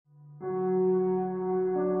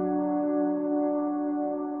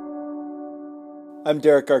I'm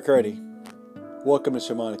Derek Arcudi. Welcome to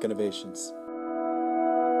Shamanic Innovations.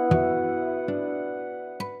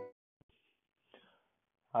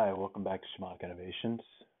 Hi, welcome back to Shamanic Innovations.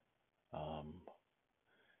 I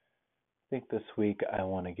think this week I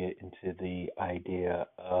want to get into the idea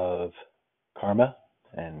of karma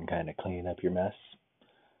and kind of cleaning up your mess.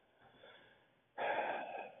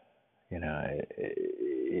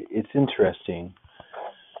 It's interesting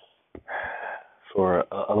for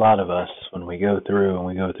a lot of us when we go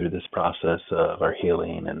through this process of our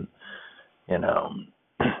healing, and it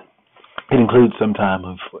includes some time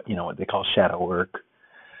of what they call shadow work.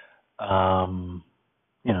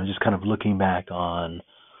 Just kind of looking back on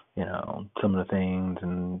some of the things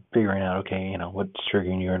and figuring out, okay, what's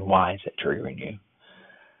triggering you and why is it triggering you.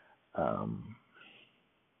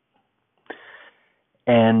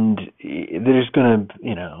 And there's going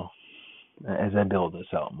to, as I build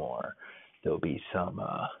this out more, there'll be some,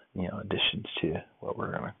 additions to what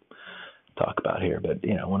we're going to talk about here. But,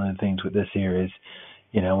 one of the things with this here is,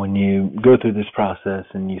 when you go through this process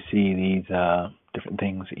and you see these different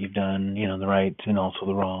things that you've done, the rights and also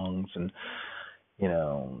the wrongs, and,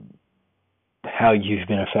 how you've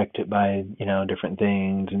been affected by, different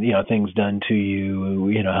things, and, things done to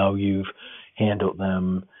you, how you've handled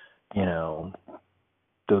them,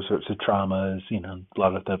 those sorts of traumas, a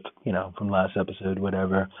lot of stuff, from last episode,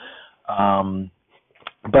 whatever.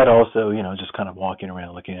 But also, just kind of walking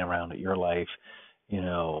around, looking around at your life,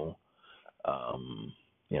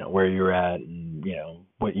 where you're at and,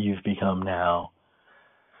 what you've become now.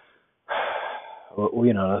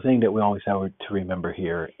 The thing that we always have to remember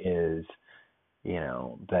here is,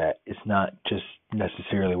 that it's not just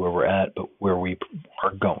necessarily where we're at, but where we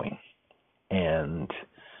are going. And,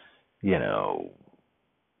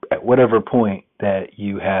 at whatever point that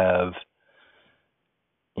you have,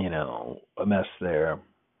 a mess there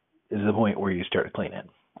is the point where you start cleaning.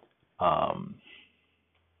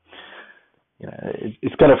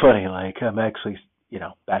 It's kind of funny. Like, I'm actually,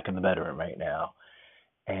 back in the bedroom right now,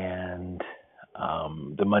 and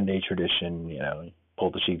the Monday tradition, pull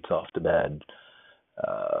the sheets off the bed,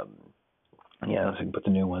 so I can put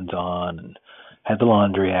the new ones on, and had the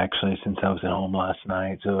laundry actually since I was at home last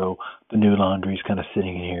night. So the new laundry's kind of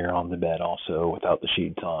sitting here on the bed also without the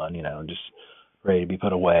sheets on, just ready to be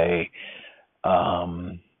put away.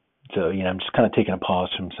 So, I'm just kind of taking a pause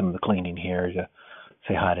from some of the cleaning here to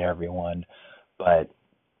say hi to everyone. But,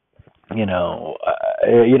 I kind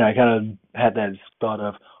of had that thought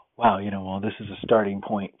of, wow, well, this is a starting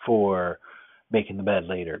point for making the bed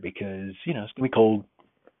later, because, it's going to be cold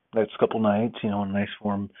next couple nights, a nice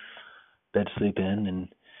warm bed to sleep in, and,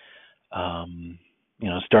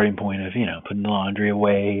 starting point of, putting the laundry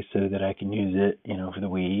away so that I can use it, for the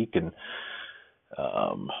week, and,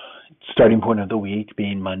 starting point of the week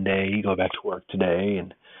being Monday, you go back to work today,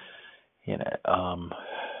 and,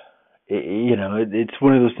 it's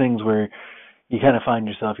one of those things where you kind of find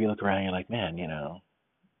yourself, you look around, and you're like, man,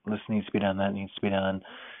 this needs to be done, that needs to be done.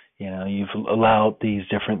 You've allowed these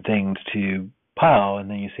different things to pile, and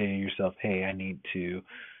then you say to yourself, hey, I need to,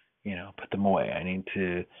 put them away. I need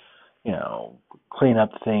to, clean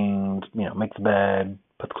up things, make the bed,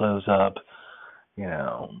 put the clothes up,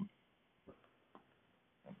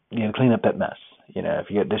 clean up that mess. If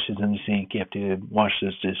you got dishes in the sink, you have to wash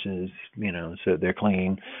those dishes, so they're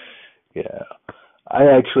clean. I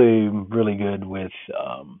actually am really good with,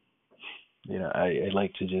 I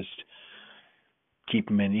like to just keep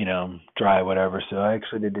them in, dry, whatever. So I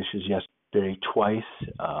actually did dishes yesterday twice,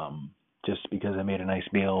 just because I made a nice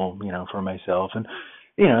meal, for myself. And,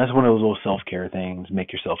 that's one of those little self-care things,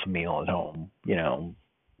 make yourself a meal at home,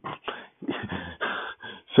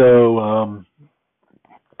 So,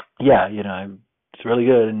 it's really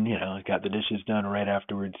good. And, I got the dishes done right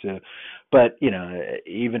afterwards. So, but,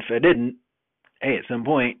 even if I didn't, hey, at some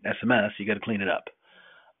point, that's a mess. You got to clean it up.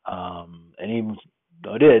 And even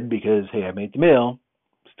though I did, because, hey, I made the meal,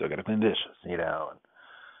 still got to clean the dishes, And,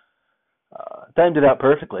 timed it out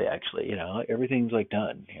perfectly, actually. Everything's like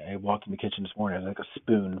done. I walked in the kitchen this morning, like a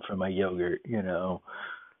spoon for my yogurt.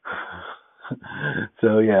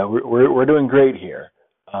 So yeah, we're doing great here.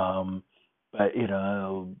 But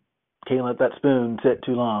can't let that spoon sit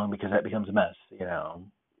too long, because that becomes a mess. And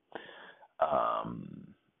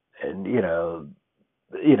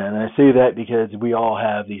and I say that because we all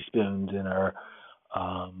have these spoons in our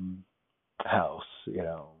house. We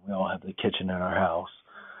all have the kitchen in our house.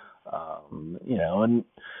 And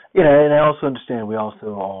I also understand we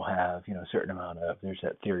also all have, a certain amount of, there's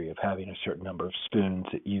that theory of having a certain number of spoons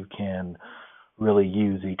that you can really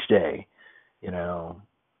use each day,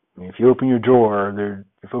 I mean, if you open your drawer,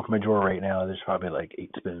 if you open my drawer right now, there's probably like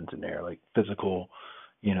 8 spoons in there, like physical,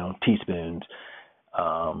 teaspoons.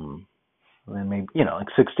 And then maybe, like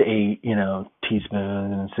 6 to 8,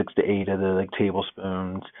 teaspoons and 6 to 8 of the like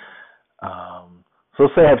tablespoons. So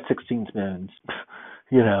let's say I have 16 spoons,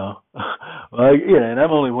 and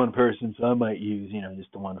I'm only one person, so I might use,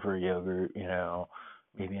 just the one for yogurt,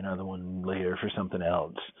 maybe another one later for something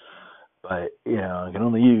else. But, I can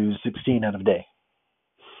only use 16 out of a day.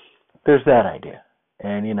 There's that idea.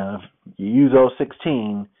 And, if you use all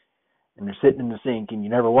 16 and they're sitting in the sink and you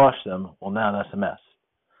never wash them, well, now that's a mess.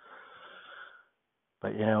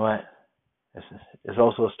 But you know what? It's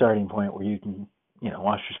also a starting point where you can,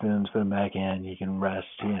 wash your spoons, put them back in, you can rest,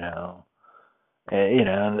 and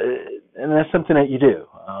that's something that you do.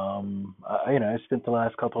 I spent the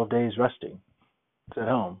last couple of days resting. It's at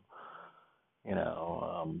home.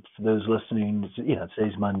 For those listening,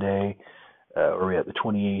 today's Monday. We're at the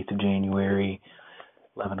 28th of January,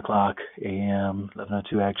 11 o'clock a.m.,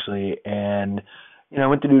 11:02 actually, and, I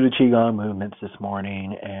went to do the Qigong movements this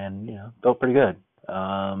morning and, felt pretty good.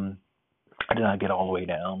 I did not get all the way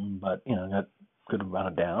down, but, got a good amount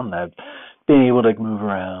of down. I've been able to move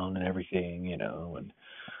around and everything, and,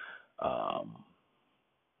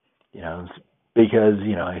 it's because,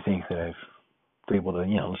 I think that I've been able to,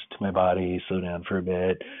 listen to my body, slow down for a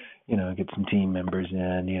bit, get some team members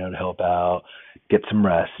in, to help out, get some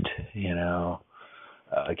rest,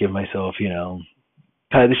 give myself,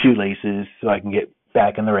 tie the shoelaces so I can get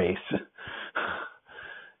back in the race.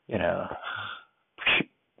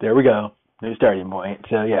 There we go. New starting point.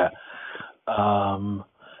 So yeah.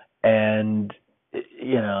 And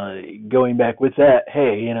going back with that,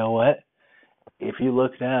 hey, you know what? If you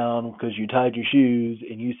look down because you tied your shoes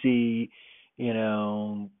and you see,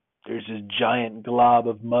 there's this giant glob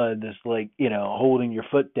of mud that's like, holding your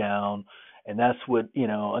foot down, and that's what,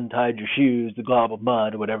 untied your shoes, the glob of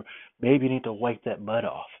mud or whatever, maybe you need to wipe that mud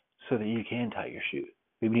off so that you can tie your shoe.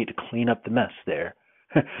 Maybe you need to clean up the mess there.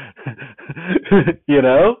 I'm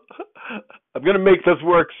going to make this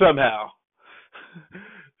work somehow.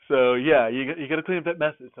 So, yeah, you got to clean up that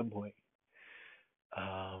mess at some point.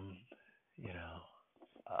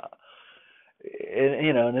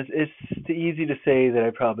 And it's easy to say that I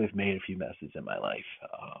probably have made a few messes in my life.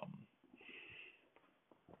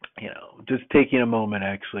 Just taking a moment,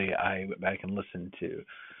 actually, I went back and listened to,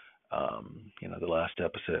 the last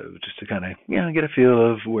episode just to kind of, get a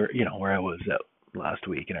feel of where I was at last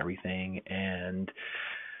week and everything. And,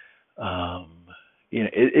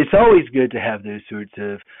 it's always good to have those sorts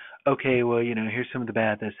of, okay, well, here's some of the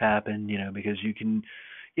bad that's happened, because you can,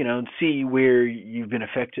 see where you've been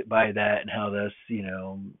affected by that and how that's,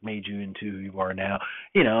 made you into who you are now,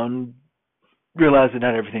 and realize that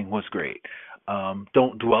not everything was great.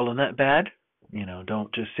 Don't dwell on that bad,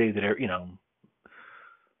 don't just say that,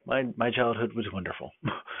 my childhood was wonderful.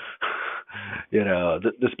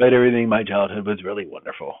 Despite everything, my childhood was really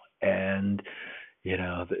wonderful. And,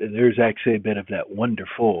 there's actually a bit of that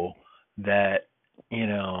wonderful that,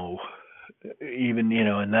 even,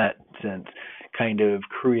 in that sense, kind of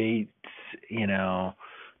creates,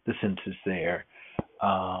 the senses there.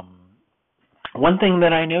 One thing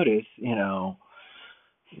that I noticed,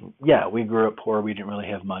 we grew up poor. We didn't really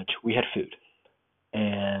have much. We had food.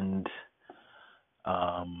 And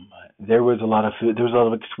there was a lot of food. There was a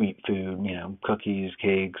lot of sweet food, cookies,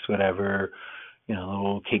 cakes, whatever,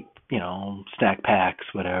 little cake, snack packs,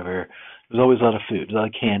 whatever. There was always a lot of food, a lot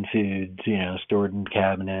of canned foods, stored in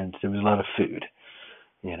cabinets. There was a lot of food,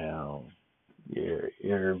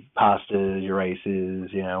 your pastas, your rices,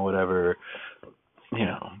 whatever,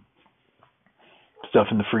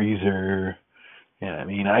 stuff in the freezer. I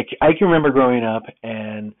mean, I can remember growing up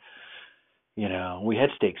and, we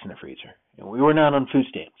had steaks in the freezer. And we were not on food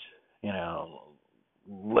stamps.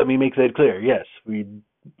 Let me make that clear. Yes, we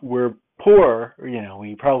were poor.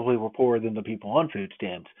 We probably were poorer than the people on food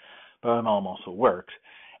stamps. But my mom also works.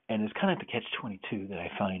 And it's kind of the catch-22 that I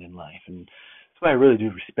find in life. And that's why I really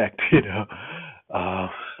do respect,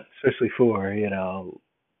 especially for,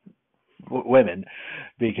 women.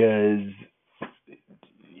 Because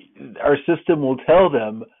our system will tell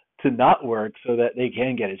them to not work so that they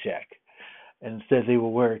can get a check. And instead they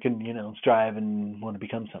will work and, strive and want to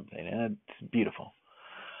become something. And it's beautiful.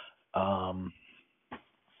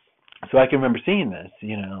 So I can remember seeing this,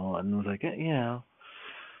 and I was like, And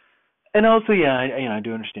also, I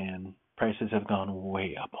do understand prices have gone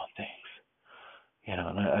way up on things. And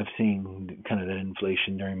I've seen kind of that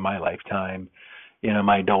inflation during my lifetime.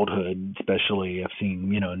 My adulthood especially, I've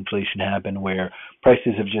seen, inflation happen where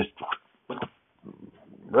prices have just,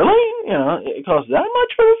 really? It costs that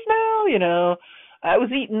much for this now? I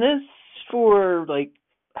was eating this for like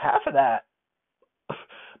half of that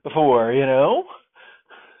before, you know?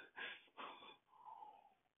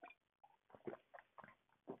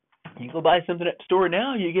 You go buy something at the store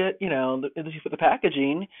now, you get, at least for the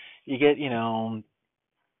packaging, you get,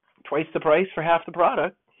 twice the price for half the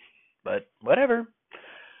product. But whatever.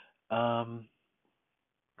 Um,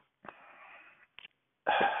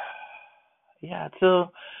 yeah,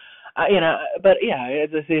 so but yeah, as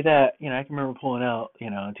I say that, I can remember pulling out,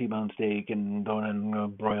 a T-bone steak and throwing in a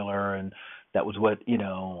broiler, and that was what,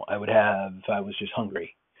 I would have if I was just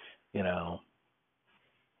hungry, you know.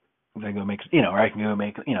 I can go make, or I can go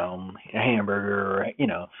make, a hamburger, or,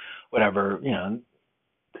 whatever, It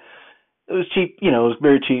was cheap, it was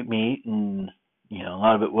very cheap meat, and, a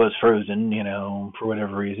lot of it was frozen, for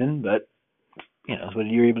whatever reason, but, that's what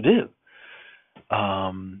you're able to do.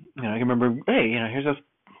 I can remember, hey, here's a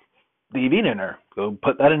TV dinner. Go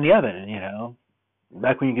put that in the oven,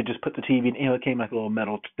 Back when you could just put the TV, it came like a little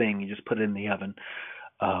metal thing. You just put it in the oven.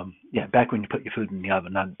 Back when you put your food in the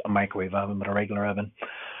oven, not a microwave oven, but a regular oven.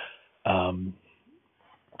 And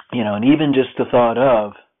even just the thought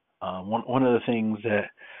of one of the things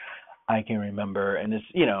that I can remember, and it's,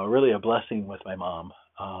 really a blessing with my mom.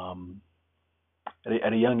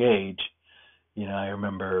 At a young age, I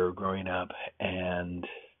remember growing up and,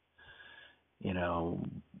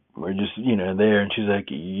 we're just, there, and she's like,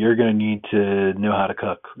 you're going to need to know how to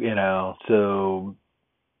cook, so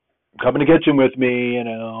come in the kitchen with me,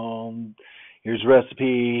 here's a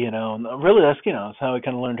recipe, and really that's, that's how I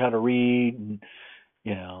kind of learned how to read, and,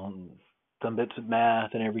 some bits of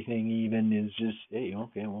math and everything even is just, hey,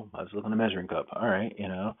 okay, well, I was looking at a measuring cup. All right,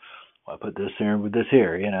 well, I put this here with this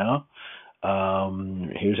here, here's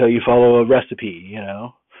how you follow a recipe,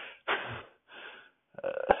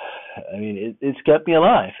 I mean, it's kept me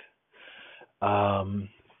alive. And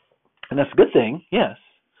that's a good thing, yes.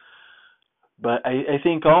 But I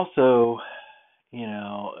think also,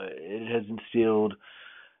 it has instilled,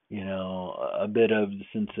 a bit of the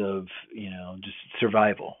sense of, just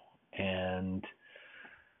survival. And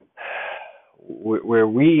where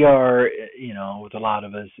we are, with a lot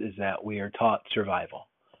of us, is that we are taught survival.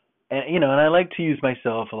 And, and I like to use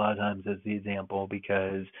myself a lot of times as the example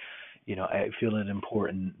because, I feel it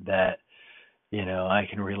important that, I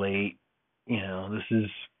can relate, this is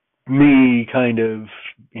me kind of,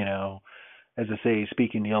 as I say,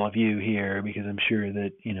 speaking to all of you here, because I'm sure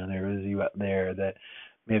that, there is you out there that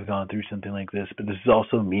may have gone through something like this, but this is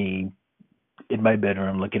also me in my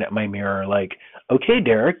bedroom looking at my mirror like, okay,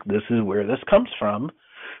 Derek, this is where this comes from.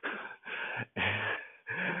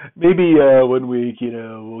 Maybe 1 week,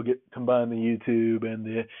 we'll combine the YouTube and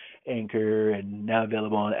the Anchor, and now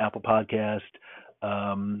available on Apple Podcast.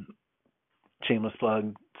 Shameless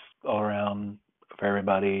plug all around for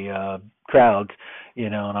everybody, crowds,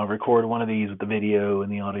 and I'll record one of these with the video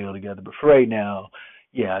and the audio together. But for right now,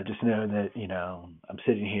 just know that, I'm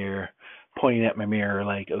sitting here pointing at my mirror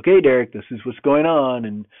like, okay, Derek, this is what's going on,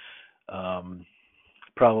 and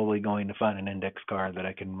probably going to find an index card that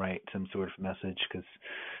I can write some sort of message, because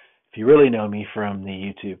if you really know me from the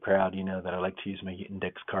YouTube crowd, you know that I like to use my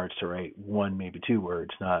index cards to write 1, maybe 2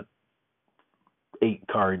 words, not 8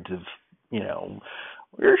 cards of,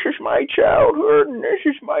 this is my childhood and this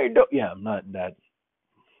is my adult. Yeah, I'm not that.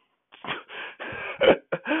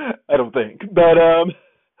 I don't think. But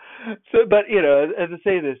but as I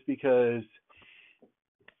say this because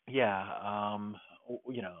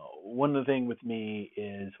one of the things with me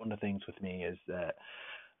is that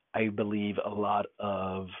I believe a lot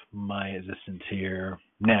of my existence here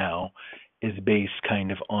now is based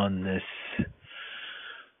kind of on this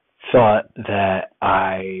thought that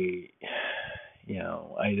I,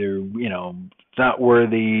 either, not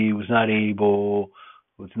worthy, was not able,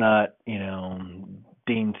 was not,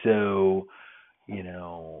 deemed so,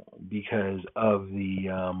 because of the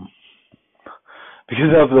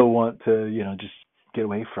want to, just get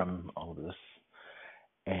away from all of this.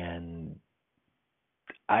 And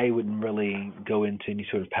I wouldn't really go into any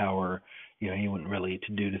sort of power, he wouldn't really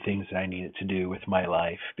to do the things that I needed to do with my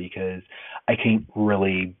life, because I can't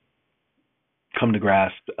really come to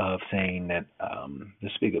grasp of saying that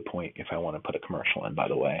this would be a good point if I want to put a commercial in, by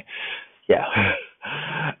the way. Yeah.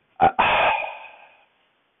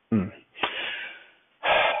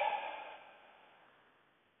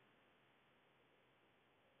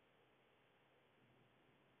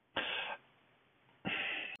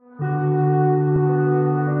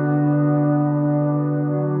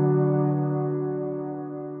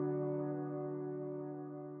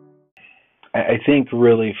 I think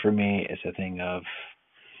really for me it's a thing of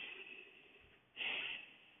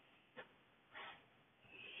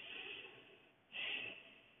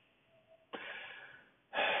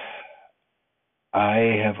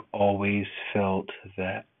I have always felt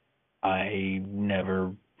that I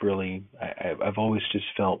never really, I've always just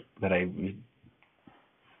felt that I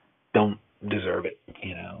don't deserve it,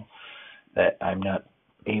 that I'm not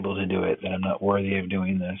able to do it, that I'm not worthy of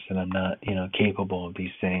doing this, that I'm not, capable of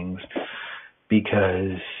these things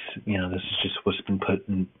because, this is just what's been put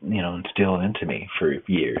in, instilled into me for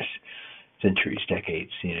years, centuries,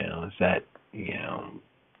 decades, is that,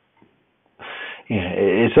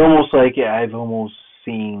 it's almost like I've almost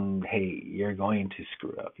seen, hey, you're going to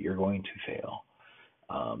screw up, you're going to fail.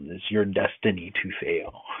 It's your destiny to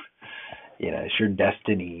fail. It's your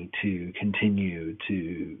destiny to continue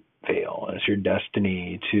to fail. It's your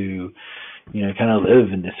destiny to, kind of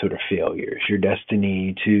live in this sort of failure. It's your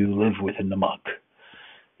destiny to live within the muck.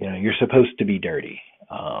 You're supposed to be dirty.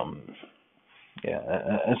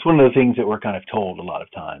 It's one of the things that we're kind of told a lot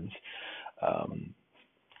of times.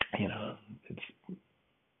 It's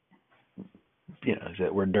is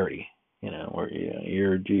that we're dirty. Or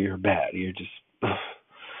you're bad. You're just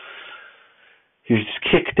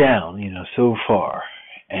kicked down, so far,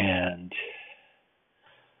 and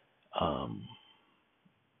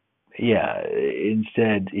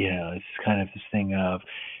instead, it's kind of this thing of,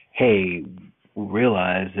 hey,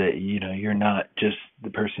 realize that you're not just the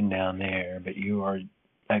person down there, but you are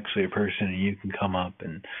actually a person, and you can come up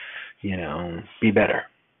and be better.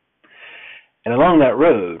 And along that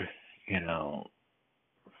road,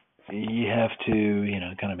 you have to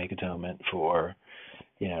kind of make atonement for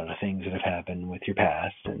the things that have happened with your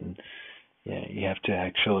past, and you have to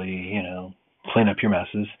actually clean up your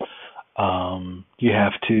messes. You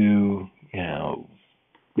have to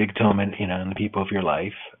make atonement in the people of your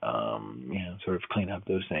life, sort of clean up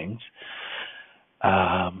those things.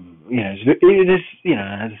 It is,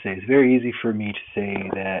 as I say, it's very easy for me to say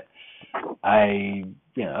that I,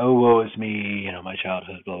 oh, woe is me, my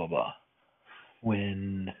childhood, blah, blah, blah.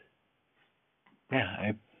 When,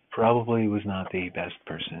 I probably was not the best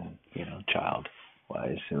person,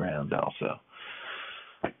 child-wise around also.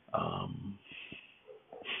 A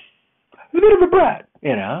bit of a brat,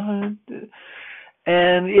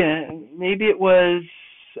 and maybe it was,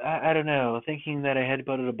 I don't know, thinking that I had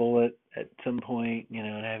butted a bullet at some point,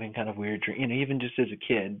 and having kind of weird dreams, even just as a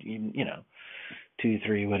kid, 2,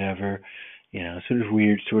 3, whatever, sort of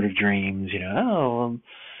weird sort of dreams,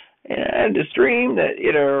 I had this dream that,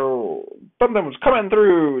 something was coming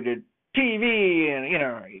through the TV and,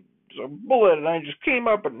 it was a bullet and I just came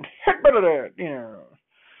up and headbutted it,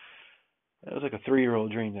 It was like a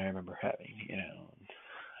 3-year-old dream that I remember having,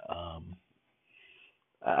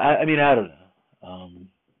 I mean, I don't know,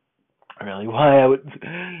 really why I would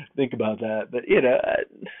think about that, but,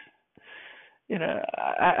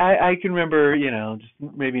 I can remember, just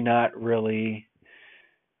maybe not really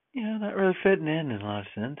fitting in a lot of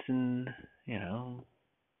sense, and,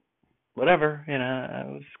 whatever, I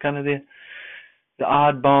was kind of the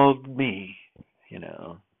oddball me,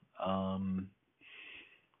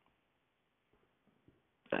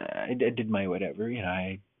 I did my whatever,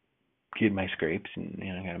 I did my scrapes and,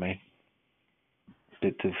 got my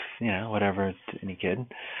bits of, whatever to any kid.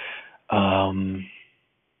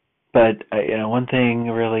 But, one thing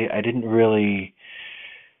really, I didn't really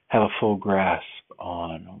have a full grasp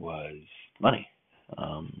on was money.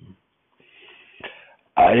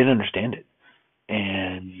 I didn't understand it.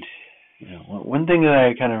 And, one thing that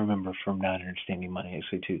I kind of remember from not understanding money,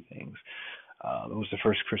 actually 2 things. It was the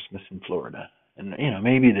first Christmas in Florida. And,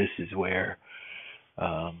 maybe this is where,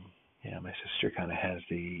 my sister kind of has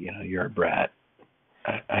the, you're a brat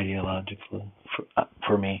ideological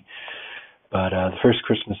for me. But the first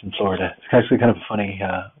Christmas in Florida, it's actually kind of a funny,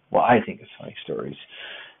 I think it's funny stories,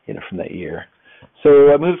 from that year.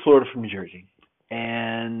 So I moved to Florida from New Jersey.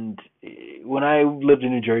 And when I lived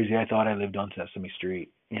in New Jersey, I thought I lived on Sesame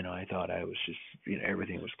Street. I thought I was just,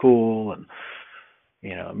 everything was cool. And,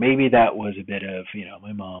 maybe that was a bit of,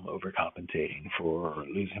 my mom overcompensating for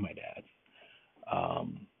losing my dad.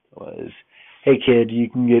 Was, hey, kid, you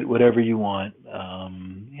can get whatever you want.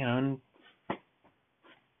 And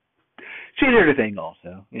she did her thing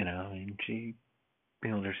also, and she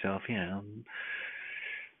built herself, A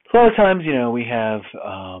lot of times, we have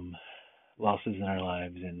losses in our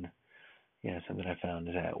lives, and, something I found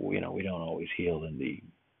is that, we don't always heal in the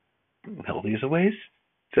healthiest of ways.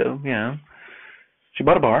 So, she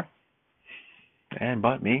bought a bar and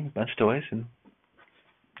bought me a bunch of toys, and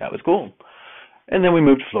that was cool. And then we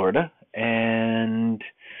moved to Florida, and,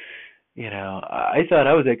 I thought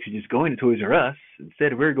I was actually just going to Toys R Us.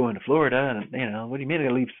 Instead, we were going to Florida, and, what do you mean I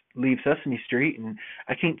leave Sesame Street, and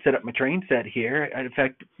I can't set up my train set here? In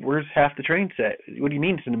fact, where's half the train set? What do you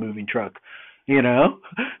mean it's in a moving truck?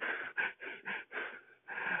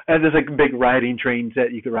 And there's like big riding trains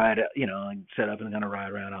that you could ride, like set up and kind of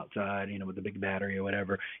ride around outside, with the big battery or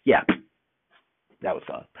whatever. Yeah, that was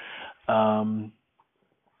fun.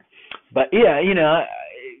 But yeah,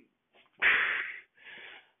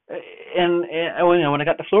 when I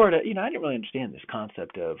got to Florida, I didn't really understand this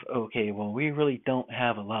concept of, okay, well, we really don't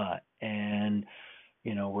have a lot, and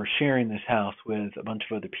we're sharing this house with a bunch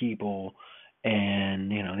of other people,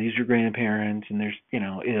 and these are grandparents, and there's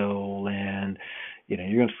ill, and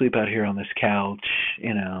you're gonna sleep out here on this couch.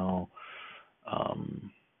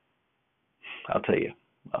 um I'll tell you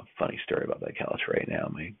a funny story about that couch right now.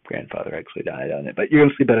 My grandfather actually died on it, but you're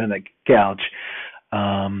gonna sleep out on that couch.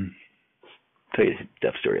 Tell you the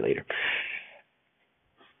death story later.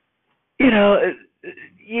 Yeah,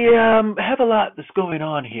 I have a lot that's going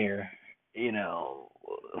on here,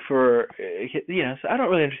 for, so I don't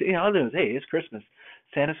really understand, other than, hey, it's Christmas.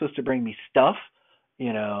 Santa's supposed to bring me stuff,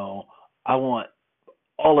 I want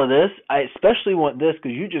all of this. I especially want this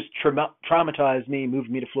because you just traumatized me,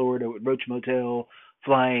 moving me to Florida with Roach Motel,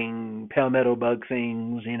 flying palmetto bug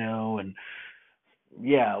things, and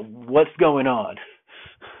yeah, what's going on?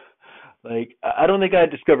 Like, I don't think I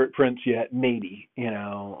discovered Prince yet. Maybe,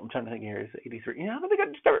 I'm trying to think here. It's 83. I don't think I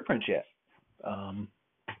discovered Prince yet.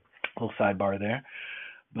 Little sidebar there,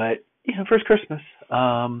 but first Christmas.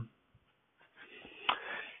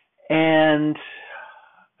 And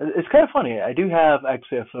it's kind of funny. I do have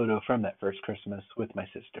actually a photo from that first Christmas with my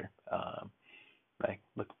sister. I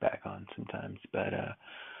look back on sometimes, but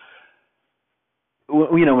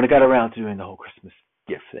when I got around to doing the whole Christmas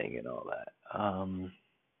gift thing and all that,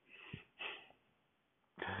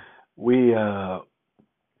 we go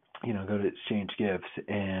to exchange gifts,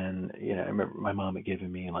 and I remember my mom had given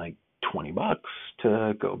me like $20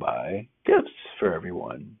 to go buy gifts for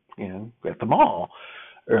everyone, at the mall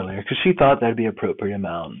earlier, because she thought that'd be an appropriate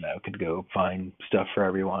amount, and I could go find stuff for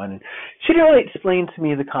everyone. And she didn't really explain to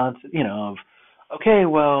me the concept, of, okay,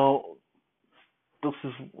 well, this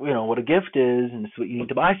is what a gift is, and this is what you need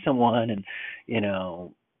to buy someone, and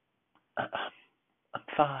I'm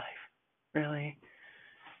 5, really.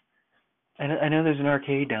 I know there's an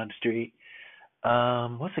arcade down the street.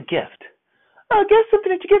 What's a gift? Oh, guess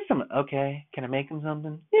something that you get someone. Okay, can I make them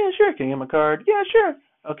something? Yeah, sure. Can you get them a card? Yeah, sure.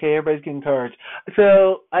 Okay, everybody's getting cards.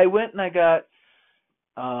 So I went and I got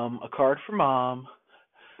a card for Mom,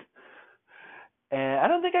 and I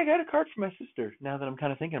don't think I got a card for my sister. Now that I'm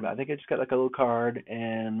kind of thinking about it, I think I just got like a little card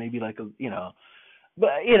and maybe like but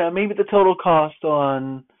maybe the total cost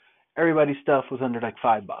on everybody's stuff was under like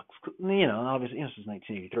 $5. Obviously, this is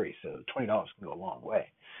 1983, so $20 can go a long way.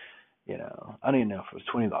 I don't even know if it was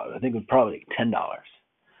 $20. I think it was probably $10.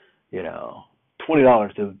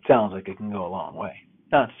 $20 sounds like it can go a long way.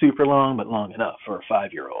 Not super long, but long enough for a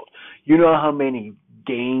 5-year-old. You know how many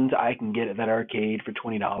games I can get at that arcade for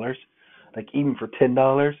 $20? Like even for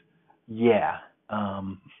 $10? Yeah.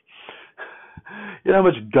 You know how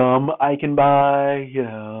much gum I can buy?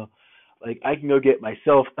 Like, I can go get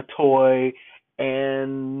myself a toy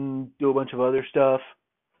and do a bunch of other stuff.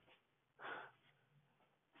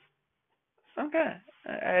 Okay.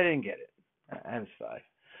 I didn't get it. I was 5.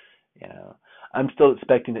 I'm still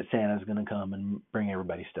expecting that Santa's going to come and bring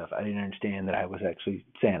everybody stuff. I didn't understand that I was actually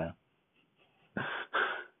Santa.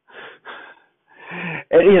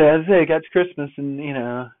 And, as I say, it got to Christmas, and,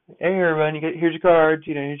 hey, everyone, here's your cards,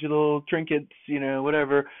 here's your little trinkets,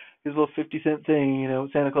 whatever. Here's a little 50-cent thing,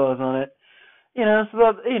 with Santa Claus on it. So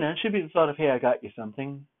that, it should be the thought of, hey, I got you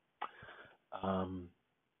something.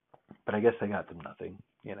 But I guess I got them nothing,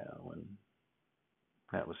 and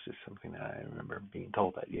that was just something that I remember being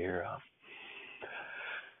told that year.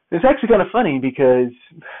 It's actually kind of funny because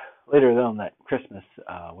later on that Christmas,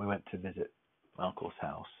 we went to visit my uncle's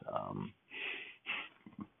house.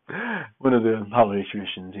 One of the holiday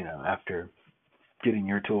traditions, after getting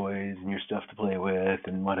your toys and your stuff to play with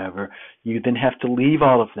and whatever, you then have to leave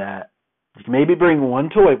all of that. You can maybe bring one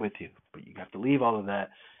toy with you, but you have to leave all of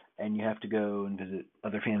that, and you have to go and visit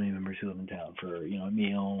other family members who live in town for, a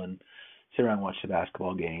meal and sit around and watch the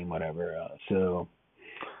basketball game, whatever. So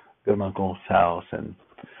go to my uncle's house, and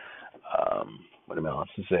one of my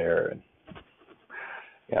aunts is there, and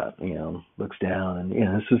looks down, and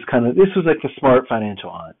this was like the smart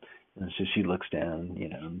financial aunt. And so she looks down,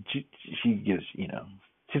 she gives,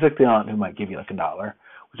 she's like the aunt who might give you like $1,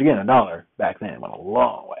 which again, $1 back then went a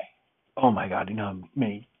long way. Oh my God, how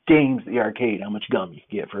many games at the arcade, how much gum you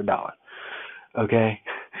can get for $1. Okay.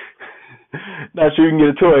 Not sure you can get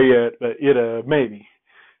a toy yet, but maybe.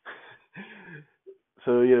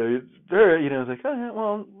 So, her, it's like, oh, yeah,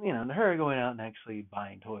 well, her going out and actually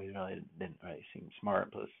buying toys really didn't really seem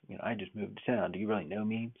smart. Plus, I just moved to town. Do you really know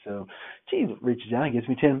me? So she reaches out and gives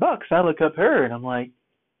me $10. I look up her and I'm like,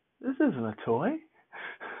 this isn't a toy.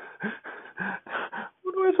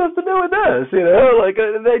 What am I supposed to do with this? Like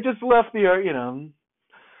they just left the,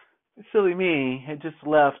 silly me had just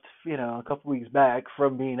left, a couple weeks back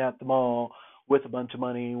from being at the mall with a bunch of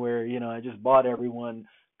money where, I just bought everyone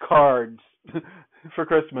cards for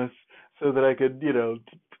Christmas so that I could,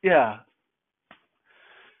 yeah.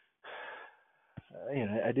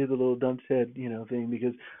 I did the little dump's head, thing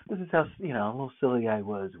because this is how, a little silly I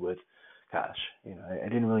was with, gosh, I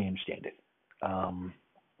didn't really understand it.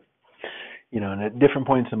 And at different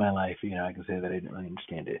points in my life, I can say that I didn't really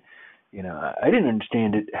understand it. I didn't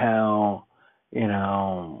understand it how,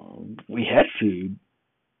 we had food,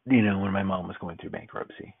 when my mom was going through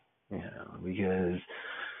bankruptcy, because,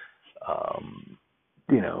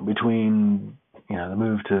 between, the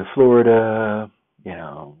move to Florida,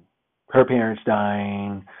 her parents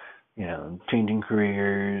dying, changing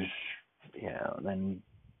careers, then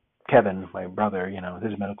Kevin, my brother,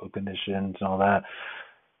 his medical conditions and all that.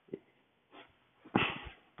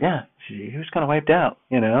 Yeah, he was kind of wiped out,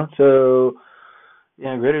 So,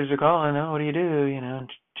 creditors are calling. Oh, what do?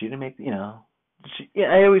 She didn't make,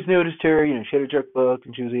 I always noticed her. She had a checkbook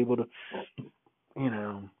and she was able to,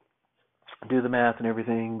 do the math and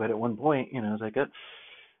everything. But at one point, I was like,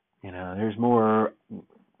 there's more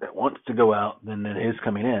that wants to go out than that is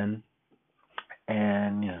coming in,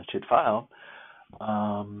 and she'd filed.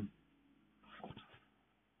 And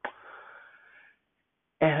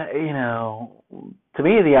to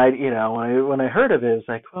me, the idea, when I heard of it, it's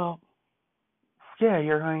like, well, yeah,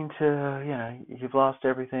 you're going to, you've lost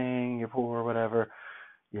everything, you're poor, whatever,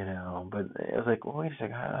 But it was like, well, wait a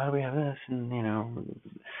second, how do we have this? And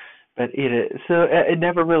but so it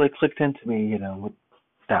never really clicked into me, what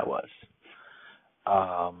that was.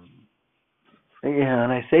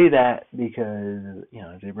 And I say that because,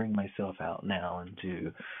 as I bring myself out now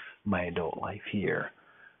into my adult life here,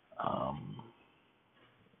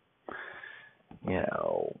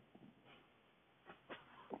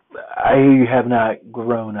 I have not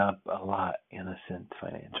grown up a lot in a sense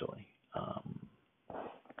financially.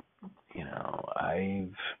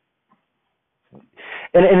 I've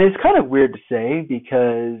and it's kind of weird to say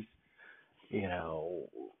because,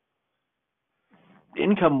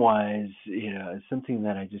 income wise, it's something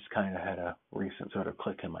that I just kind of had a recent sort of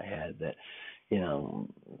click in my head that,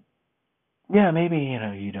 yeah, maybe,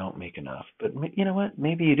 you don't make enough, but you know what?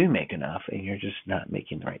 Maybe you do make enough and you're just not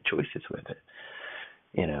making the right choices with it.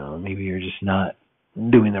 Maybe you're just not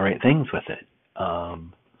doing the right things with it.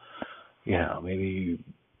 Maybe you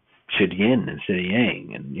should yin instead of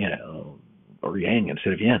yang, and or yang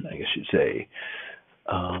instead of yin, I guess you'd say.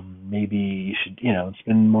 Maybe you should,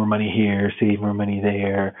 spend more money here, save more money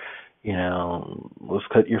there. Let's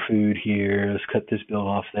cut your food here. Let's cut this bill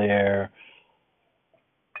off there.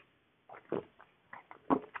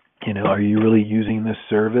 Are you really using this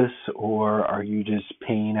service, or are you just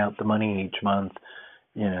paying out the money each month,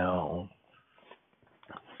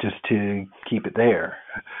 just to keep it there?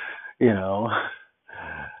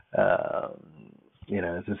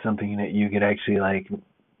 Is this something that you could actually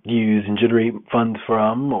use and generate funds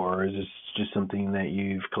from, or is this just something that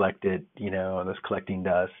you've collected, this collecting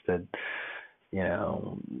dust that,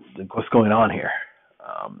 what's going on here?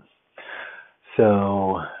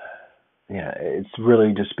 So, it's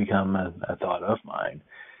really just become a thought of mine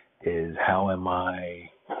is how am I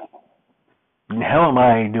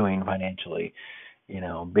doing financially,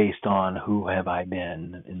 based on who have I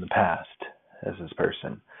been in the past as this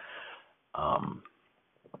person.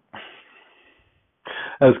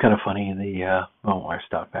 That was kind of funny. I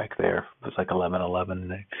stopped back there. It was like 11:11,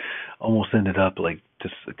 and I almost ended up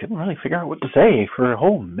just couldn't really figure out what to say for a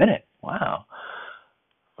whole minute. Wow,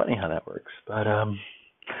 funny how that works. But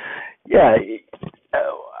yeah,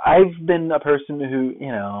 I've been a person who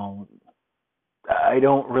I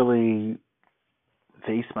don't really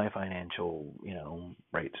face my financial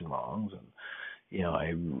rights and wrongs, and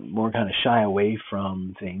I more kind of shy away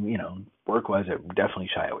from things, work-wise, I definitely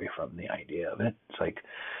shy away from the idea of it. It's like,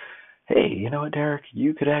 hey, you know what, Derek,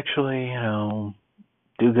 you could actually,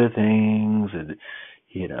 do good things and,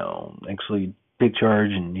 actually take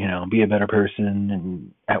charge and, be a better person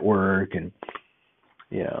and at work and,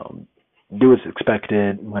 do what's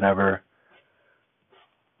expected, whatever.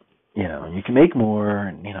 You can make more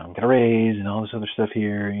and, get a raise and all this other stuff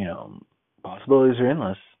here, possibilities are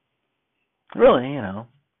endless. Really,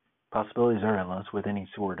 possibilities are endless with any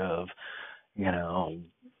sort of,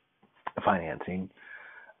 financing.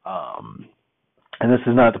 And this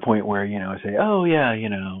is not the point where, I say, oh, yeah,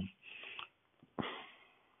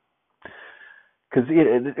 because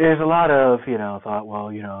there's a lot of, thought, well,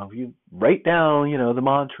 if you write down, the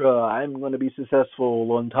mantra, I'm going to be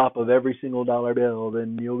successful on top of every single dollar bill,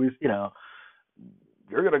 then you'll be,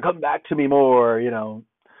 you're going to come back to me more, yeah,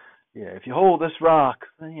 if you hold this rock,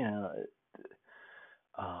 then,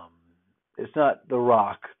 it's not the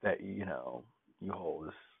rock that, you hold,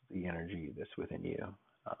 it's the energy that's within you.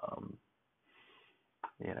 Um,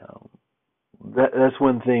 you know, that's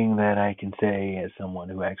one thing that I can say as someone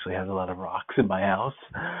who actually has a lot of rocks in my house.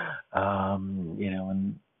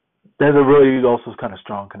 And there's a really also kind of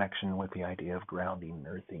strong connection with the idea of grounding,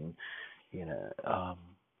 earthing. It's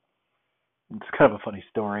kind of a funny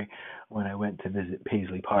story. When I went to visit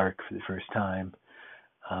Paisley Park for the first time,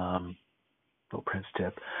 little Prince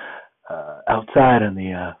tip, outside on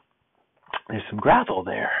there's some gravel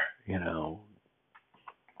there,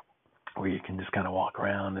 where you can just kind of walk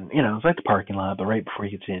around, and it's like the parking lot, but right before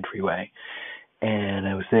you get to the entryway. And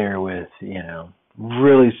I was there with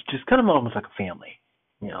really just kind of almost like a family.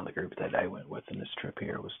 The group that I went with in this trip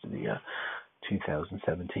here was to the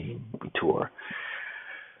 2017 tour.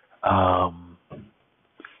 And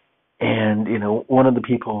one of the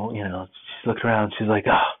people, she looked around, she's like,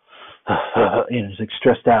 she's like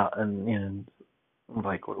stressed out, and I'm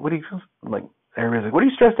like, what do you feel? Like, everybody's like, what are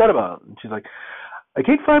you stressed out about? And she's like, I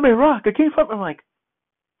can't find my rock. I'm like,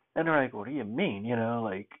 and they're like, what do you mean?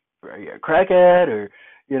 Like, are you a crackhead, or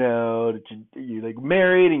did you like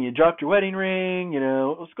married and you dropped your wedding ring?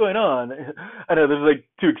 What's going on? I know there's like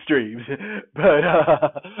two extremes, but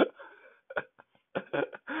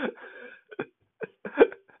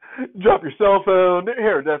drop your cell phone.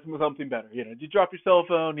 Here, that's something better. Did you drop your cell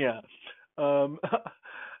phone? Yeah.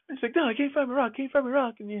 It's like, no, I can't find my rock.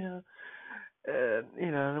 And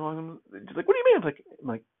and she's like, what do you mean? I'm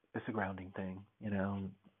like, it's a grounding thing.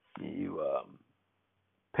 You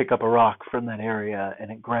pick up a rock from that area,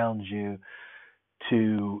 and it grounds you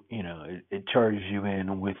to, it charges you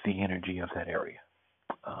in with the energy of that area.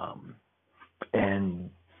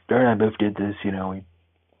 And Darren and I both did this. We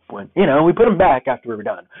went, we put them back after we were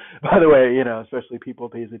done. By the way, especially people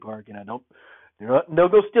at Paisley Park, don't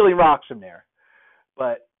go stealing rocks from there.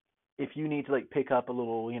 But if you need to like pick up a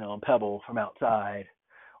little, pebble from outside,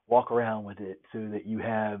 walk around with it so that you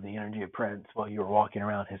have the energy of Prince while you're walking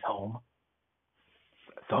around his home,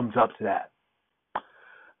 thumbs up to that.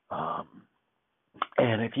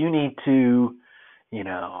 And if you need to,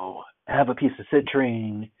 have a piece of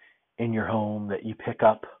citrine in your home that you pick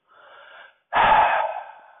up,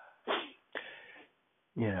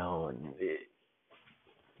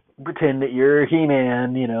 pretend that you're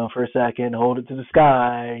He-Man, for a second, hold it to the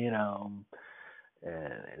sky, and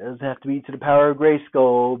it doesn't have to be to the power of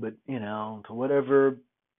Grayskull, but, to whatever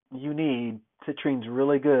you need. Citrine's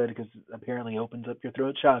really good because it apparently opens up your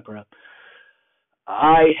throat chakra.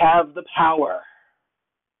 I have the power.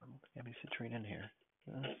 I don't think I have any citrine in here.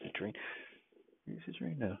 Citrine. Are you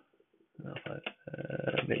citrine? No.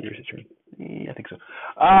 Maybe you're citrine. Yeah, I think so.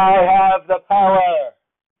 I have the power.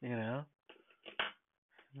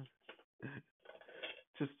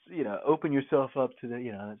 Just, open yourself up to the,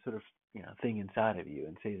 that sort of, thing inside of you,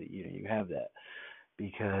 and say that, you have that,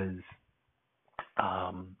 because,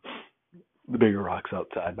 the bigger rock's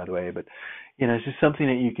outside, by the way, but, it's just something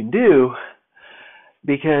that you can do,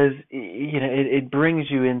 because, it brings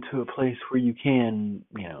you into a place where you can,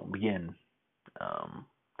 begin, to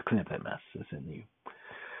clean up that mess that's in you.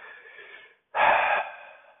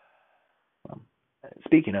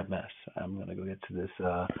 Speaking of mess, I'm going to go get to this,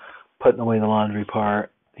 putting away the laundry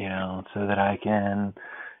part, so that I can,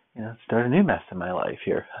 start a new mess in my life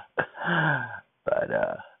here. But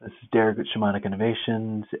this is Derek with Shamanic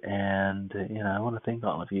Innovations, and, I want to thank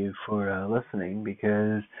all of you for listening,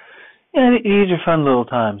 because, these are fun little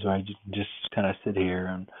times where I just kind of sit here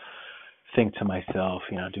and think to myself,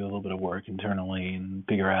 do a little bit of work internally and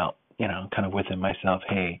figure out, kind of within myself,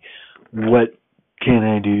 hey, what can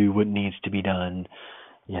I do? What needs to be done?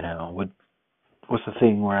 What's the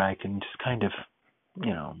thing where I can just kind of,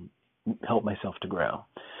 help myself to grow?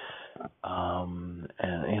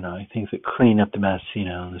 And, I think that cleaning up the mess,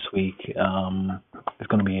 this week, is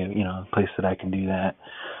going to be a place that I can do that.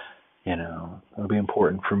 It'll be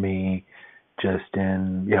important for me just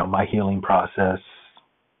in, my healing process.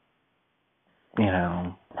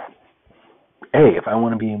 If I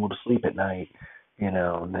want to be able to sleep at night,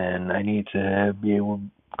 then I need to be able to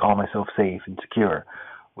call myself safe and secure,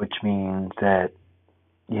 which means that,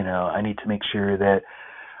 I need to make sure that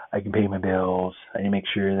I can pay my bills. I need to make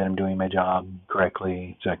sure that I'm doing my job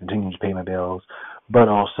correctly so I continue to pay my bills. But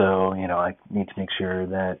also, I need to make sure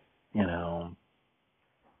that,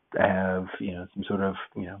 have, some sort of,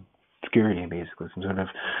 security, basically, some sort of,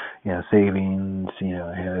 savings,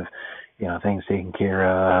 have, things taken care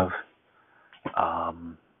of.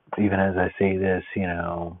 Even as I say this,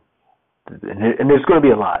 and there's going to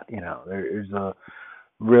be a lot, there's a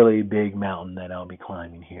really big mountain that I'll be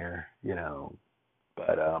climbing here,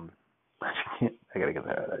 but, I gotta get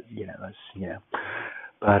there,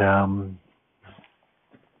 but, I'm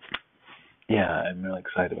really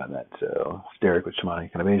excited about that. So, it's Derek with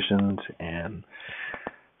Shamanic Innovations, and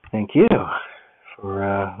thank you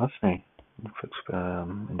for listening. Folks,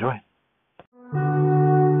 enjoy.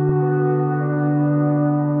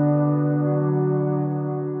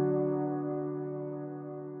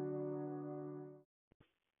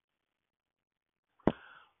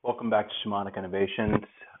 Welcome back to Shamanic Innovations.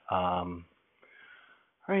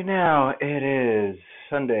 Right now it is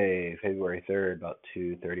Sunday, February 3rd, about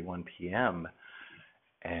 2:31 p.m.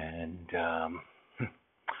 And I was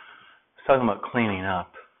talking about cleaning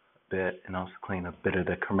up a bit, and also cleaning up a bit of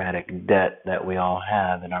the karmatic debt that we all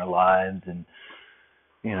have in our lives, and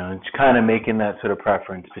it's kind of making that sort of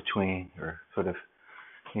preference between, or sort of,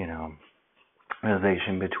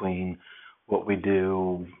 realization between what we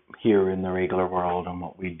do here in the regular world and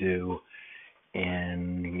what we do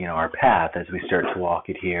in, our path as we start to walk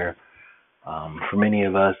it here. For many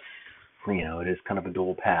of us, it is kind of a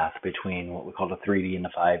dual path between what we call the 3D and the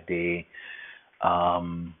 5D.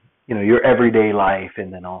 Your everyday life,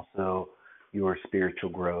 and then also your spiritual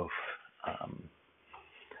growth.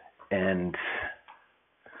 And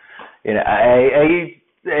I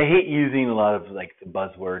hate using a lot of like the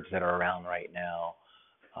buzzwords that are around right now.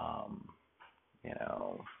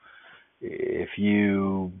 If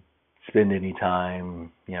you spend any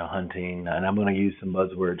time, hunting, and I'm going to use some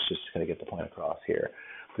buzzwords just to kind of get the point across here.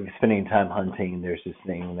 If you're spending time hunting, there's this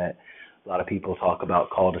thing that a lot of people talk about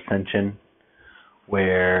called ascension,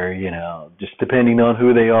 where, just depending on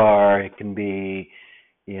who they are, it can be,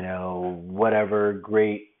 whatever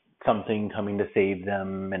great something coming to save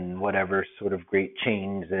them, and whatever sort of great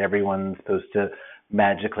change that everyone's supposed to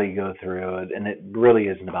magically go through. And it really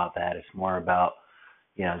isn't about that. It's more about,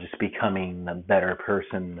 just becoming a better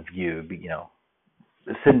person of you,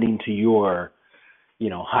 ascending to your,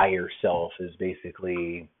 higher self is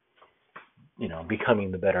basically,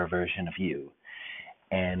 becoming the better version of you.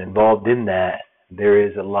 And involved in that, there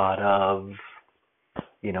is a lot of,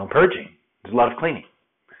 purging. There's a lot of cleaning.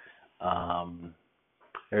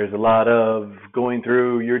 There's a lot of going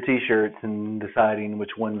through your T-shirts and deciding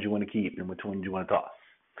which ones you want to keep and which ones you want to toss.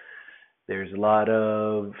 There's a lot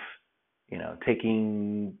of,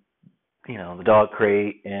 taking, the dog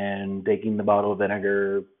crate and taking the bottle of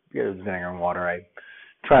vinegar, vinegar and water. I'm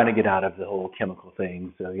trying to get out of the whole chemical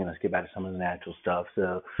thing, so, let's get back to some of the natural stuff.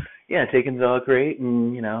 So, taking the dog crate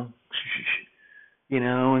and, and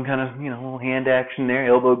kind of, a little hand action there,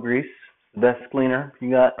 elbow grease, the best cleaner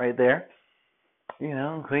you got right there.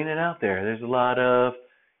 Clean it out there. There's a lot of,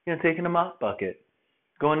 taking a mop bucket,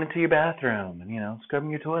 going into your bathroom and,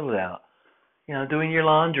 scrubbing your toilet out, doing your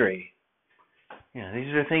laundry. These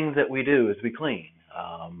are the things that we do as we clean.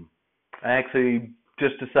 I actually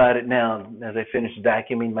just decided now, as I finished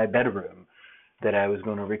vacuuming my bedroom, that I was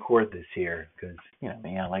going to record this here because,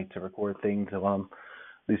 I like to record things while I'm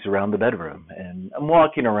at least around the bedroom. And I'm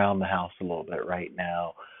walking around the house a little bit right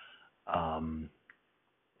now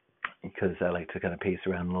because I like to kind of pace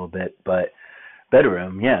around a little bit. But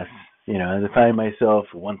bedroom, yes, as I find myself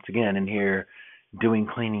once again in here doing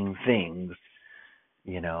cleaning things,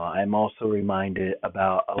 I'm also reminded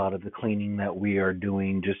about a lot of the cleaning that we are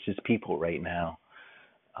doing just as people right now.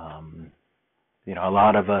 A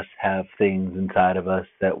lot of us have things inside of us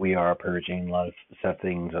that we are purging. A lot of us have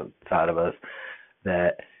things outside of us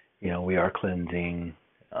that, we are cleansing,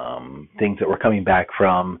 things that we're coming back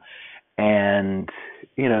from. And,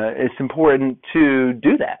 it's important to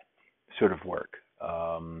do that sort of work.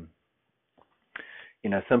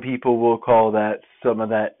 Some people will call that some of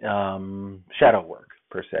that shadow work,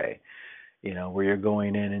 per se, where you're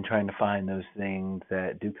going in and trying to find those things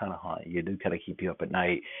that do kind of haunt you, do kind of keep you up at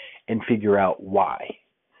night, and figure out why.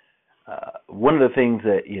 One of the things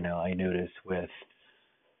that, I notice with,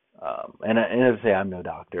 and as I say, I'm no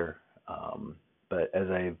doctor, but as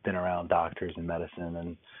I've been around doctors and medicine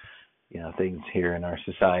and, things here in our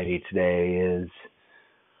society today is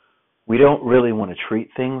we don't really want to treat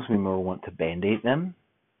things. We more want to Band-Aid them.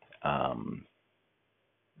 I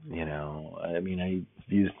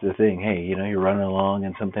used the thing, hey, you're running along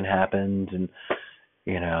and something happens and,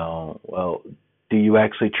 well, do you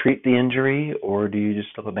actually treat the injury or do you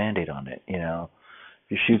just slap a Band-Aid on it? If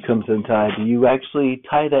your shoe comes untied, do you actually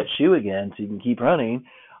tie that shoe again so you can keep running?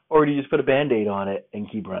 Or do you just put a Band-Aid on it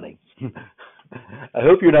and keep running? I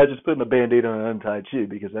hope you're not just putting a Band-Aid on an untied shoe,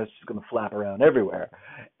 because that's just going to flap around everywhere.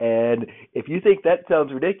 And if you think that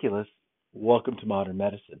sounds ridiculous, welcome to modern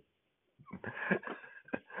medicine.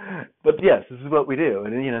 But yes, this is what we do.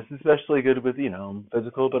 And, it's especially good with,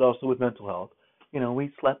 physical, but also with mental health.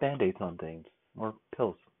 We slap Band-Aids on things, or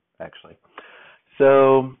pills, actually.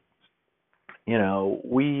 So,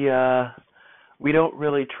 we don't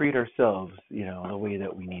really treat ourselves, the way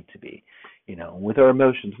that we need to be. With our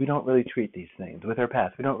emotions, we don't really treat these things. With our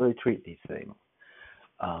past, we don't really treat these things.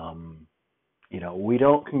 We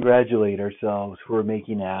don't congratulate ourselves for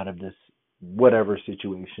making it out of this whatever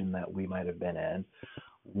situation that we might have been in.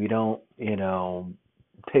 We don't,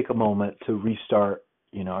 take a moment to restart,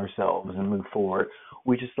 ourselves and move forward.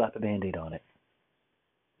 We just slap a Band-Aid on it.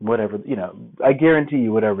 Whatever, I guarantee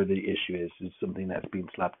you whatever the issue is something that's being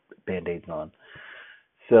slapped Band-Aids on.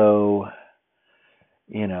 So,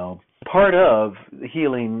 part of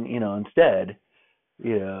healing, instead,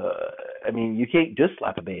 you can't just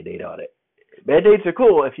slap a Band-Aid on it. Band-Aids are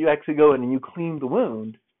cool if you actually go in and you clean the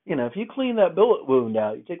wound. If you clean that bullet wound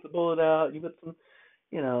out, you take the bullet out, you put some,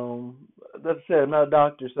 that's it. I'm not a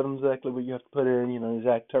doctor, so I don't know exactly what you have to put in,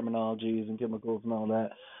 exact terminologies and chemicals and all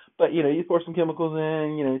that. But, you pour some chemicals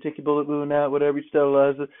in, you take your bullet wound out, whatever, you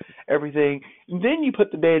sterilize it, everything. And then you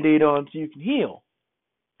put the Band-Aid on so you can heal.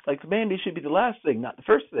 Like, the Band-Aid should be the last thing, not the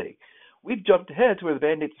first thing. We've jumped ahead to where the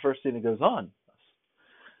Band-Aid's the first thing that goes on.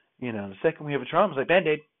 The second we have a trauma, it's like,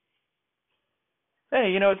 Band-Aid.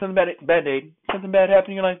 Hey, it's something bad, Band-Aid. Something bad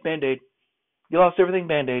happened in your life, Band-Aid. You lost everything,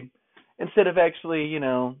 Band-Aid. Instead of actually,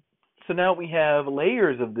 so now we have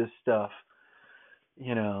layers of this stuff,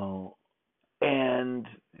 and,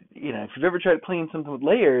 if you've ever tried to clean something with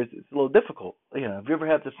layers, it's a little difficult. If you ever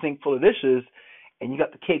had the sink full of dishes and you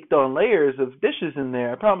got the caked on layers of dishes in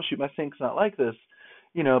there, I promise you my sink's not like this,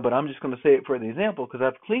 but I'm just going to say it for the example because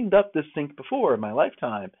I've cleaned up this sink before in my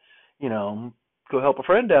lifetime. Go help a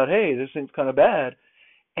friend out. Hey, this sink's kind of bad.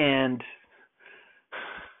 And,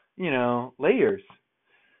 layers.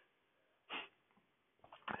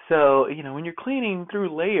 So, when you're cleaning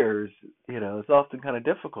through layers, it's often kind of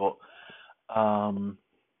difficult. And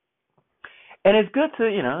it's good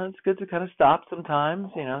to kind of stop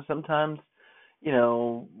sometimes, sometimes,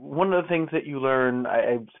 one of the things that you learn,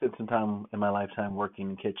 I've spent some time in my lifetime working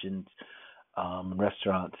in kitchens,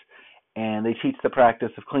 restaurants, and they teach the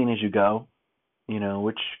practice of clean as you go,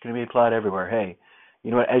 which can be applied everywhere. Hey,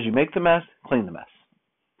 you know what, as you make the mess, clean the mess.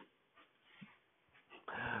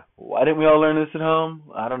 Why didn't we all learn this at home?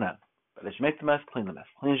 I don't know. But as you make the mess, clean the mess.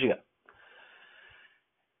 Clean as you go.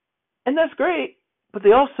 And that's great. But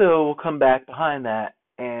they also will come back behind that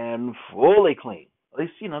and fully clean. At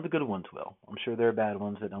least, the good ones will. I'm sure there are bad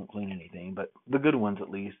ones that don't clean anything, but the good ones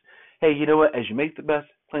at least. Hey, you know what? As you make the mess,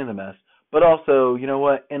 clean the mess. But also, you know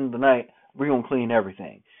what? End of the night, we're going to clean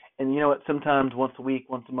everything. And you know what? Sometimes once a week,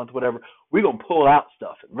 once a month, whatever, we're going to pull out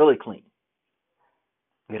stuff and really clean.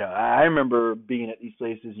 I remember being at these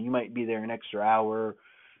places, and you might be there an extra hour,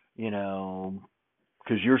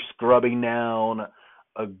 because you're scrubbing down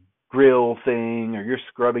a grill thing, or you're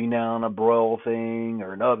scrubbing down a broil thing,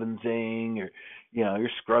 or an oven thing, or, you're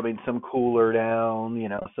scrubbing some cooler down,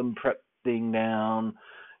 some prep thing down.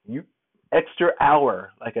 You extra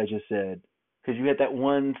hour, like I just said, because you had that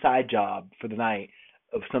one side job for the night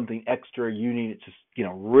of something extra you needed to,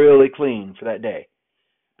 really clean for that day.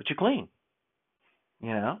 But you clean.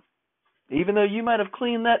 Even though you might have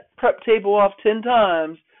cleaned that prep table off 10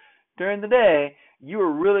 times during the day, you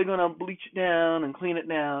were really going to bleach it down and clean it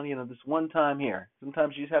down, this one time here.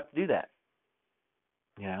 Sometimes you just have to do that.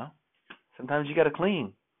 Sometimes you got to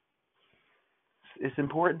clean. It's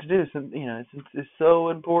important to do. It's so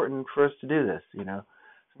important for us to do this,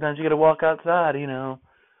 Sometimes you got to walk outside,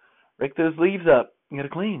 rake those leaves up. You got to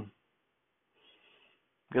clean.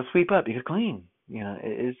 You got to sweep up. You got to clean.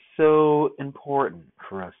 It is so important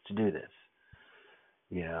for us to do this.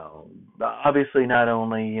 Obviously not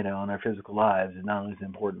only, in our physical lives, it's not only is it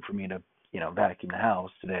important for me to, vacuum the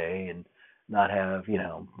house today and not have,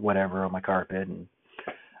 whatever on my carpet. And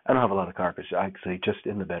I don't have a lot of carpets, actually, just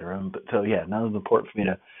in the bedroom. But so, yeah, not only is it important for me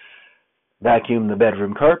to vacuum the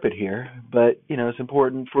bedroom carpet here, but, it's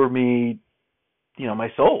important for me, my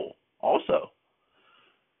soul also.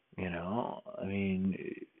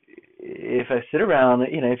 If I sit around,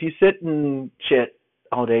 if you sit and shit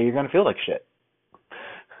all day, you're going to feel like shit.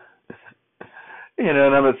 And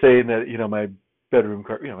I'm not saying that, my bedroom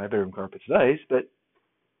carpet's nice, but,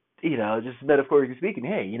 just metaphorically speaking,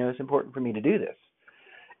 hey, it's important for me to do this.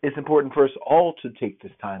 It's important for us all to take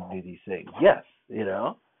this time to do these things. Yes,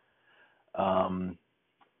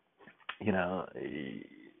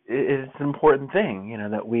 it's an important thing,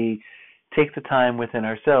 that we take the time within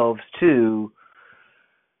ourselves to,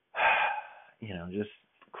 just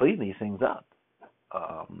clean these things up.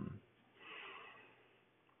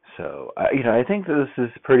 So, I think that this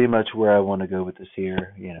is pretty much where I want to go with this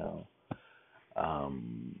here,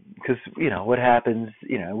 because, what happens,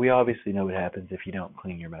 we obviously know what happens if you don't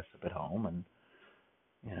clean your mess up at home, and,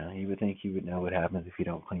 you would think you would know what happens if you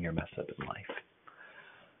don't clean your mess up in life.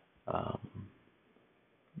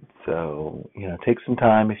 So, take some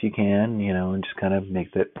time if you can, and just kind of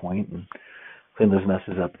make that point and clean those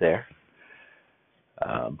messes up there.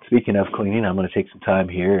 Speaking of cleaning, I'm going to take some time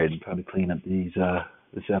here and probably clean up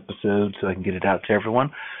this episode so I can get it out to everyone.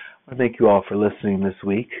 I want to thank you all for listening this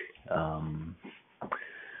week.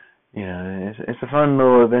 It's a fun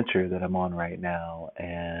little adventure that I'm on right now,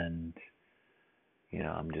 and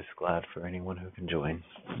I'm just glad for anyone who can join.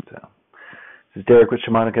 So, this is Derek with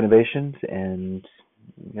Shamanic Innovations, and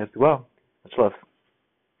you guys do well. Much love.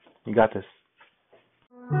 You got this.